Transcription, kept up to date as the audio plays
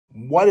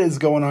What is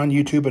going on,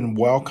 YouTube, and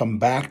welcome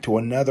back to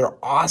another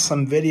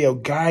awesome video.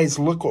 Guys,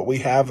 look what we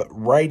have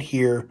right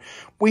here.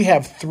 We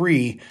have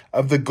 3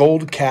 of the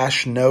gold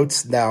cash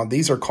notes. Now,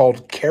 these are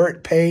called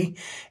Karat Pay,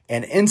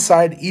 and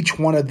inside each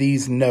one of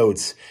these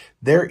notes,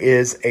 there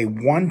is a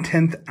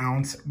 1/10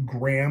 ounce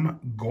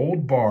gram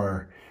gold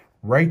bar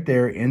right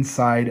there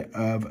inside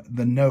of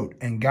the note.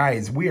 And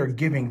guys, we are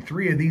giving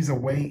 3 of these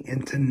away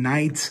in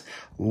tonight's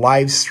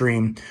live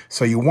stream.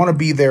 So you want to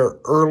be there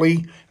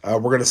early. We're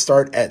going to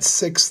start at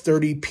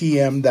 6:30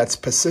 p.m. That's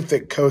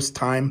Pacific Coast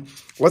time.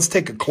 Let's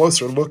take a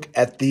closer look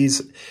at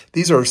these.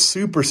 These are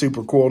super,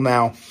 super cool.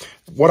 Now,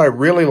 what I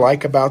really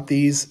like about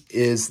these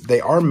is they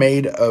are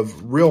made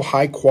of real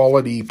high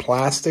quality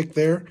plastic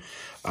there.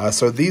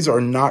 So these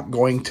are not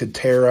going to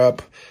tear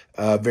up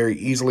very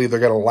easily. They're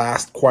going to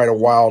last quite a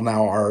while.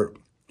 Now, our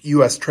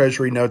U.S.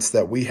 Treasury notes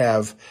that we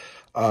have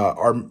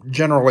are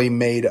generally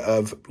made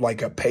of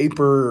like a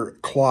paper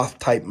cloth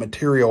type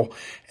material,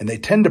 and they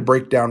tend to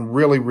break down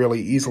really, really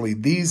easily.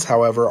 These,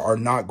 however, are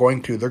not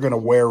going to. They're going to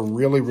wear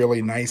really,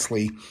 really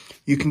nicely.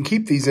 You can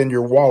keep these in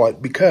your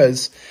wallet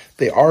because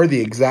they are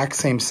the exact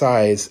same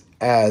size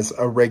as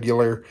a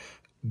regular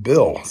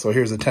bill. So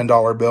here's a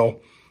 $10 bill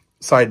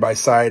side by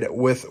side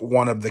with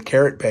one of the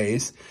Karat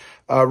Pays.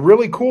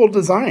 Really cool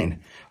design.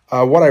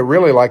 What I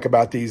really like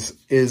about these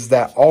is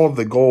that all of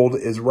the gold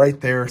is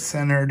right there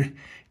centered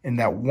in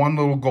that one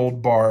little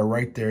gold bar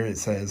right there. It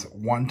says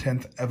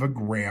 1/10 of a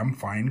gram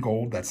fine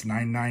gold. That's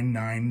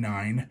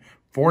 9,999.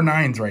 4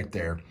 nines right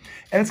there.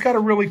 And it's got a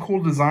really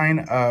cool design.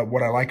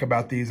 What I like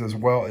about these as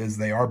well is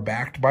they are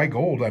backed by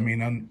gold. I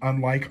mean,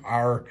 unlike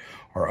our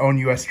own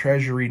U.S.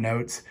 Treasury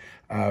notes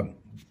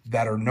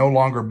that are no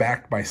longer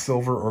backed by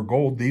silver or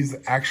gold, these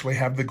actually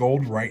have the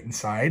gold right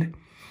inside.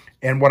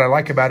 And what I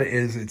like about it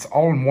is it's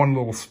all in one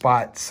little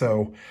spot.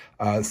 So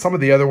some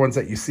of the other ones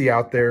that you see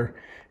out there,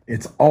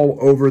 it's all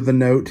over the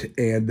note,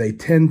 and they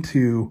tend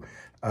to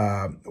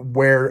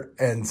wear,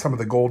 and some of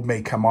the gold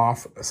may come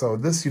off. So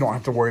this, you don't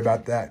have to worry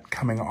about that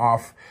coming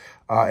off.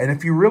 And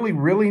if you really,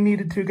 really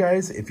needed to,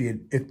 guys, if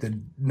the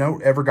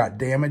note ever got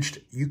damaged,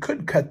 you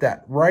could cut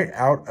that right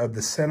out of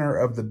the center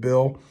of the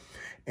bill.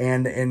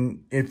 And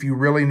if you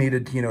really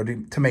needed,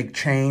 to make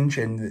change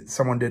and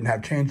someone didn't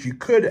have change, you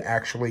could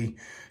actually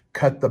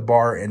cut the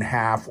bar in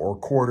half or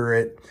quarter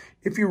it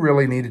if you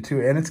really needed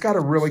to. And it's got a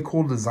really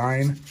cool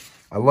design.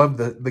 I love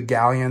the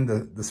galleon,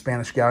 the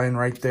Spanish galleon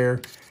right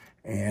there.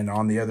 And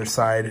on the other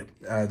side,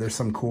 there's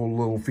some cool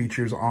little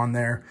features on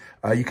there.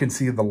 You can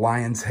see the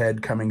lion's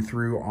head coming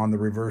through on the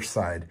reverse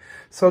side.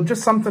 So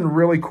just something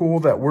really cool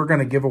that we're going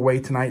to give away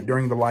tonight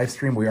during the live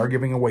stream. We are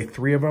giving away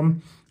 3 of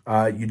them.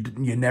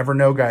 You never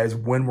know, guys,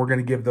 when we're going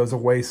to give those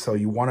away. So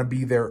you want to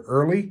be there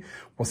early.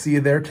 We'll see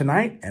you there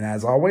tonight. And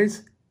as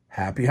always,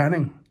 happy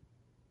hunting.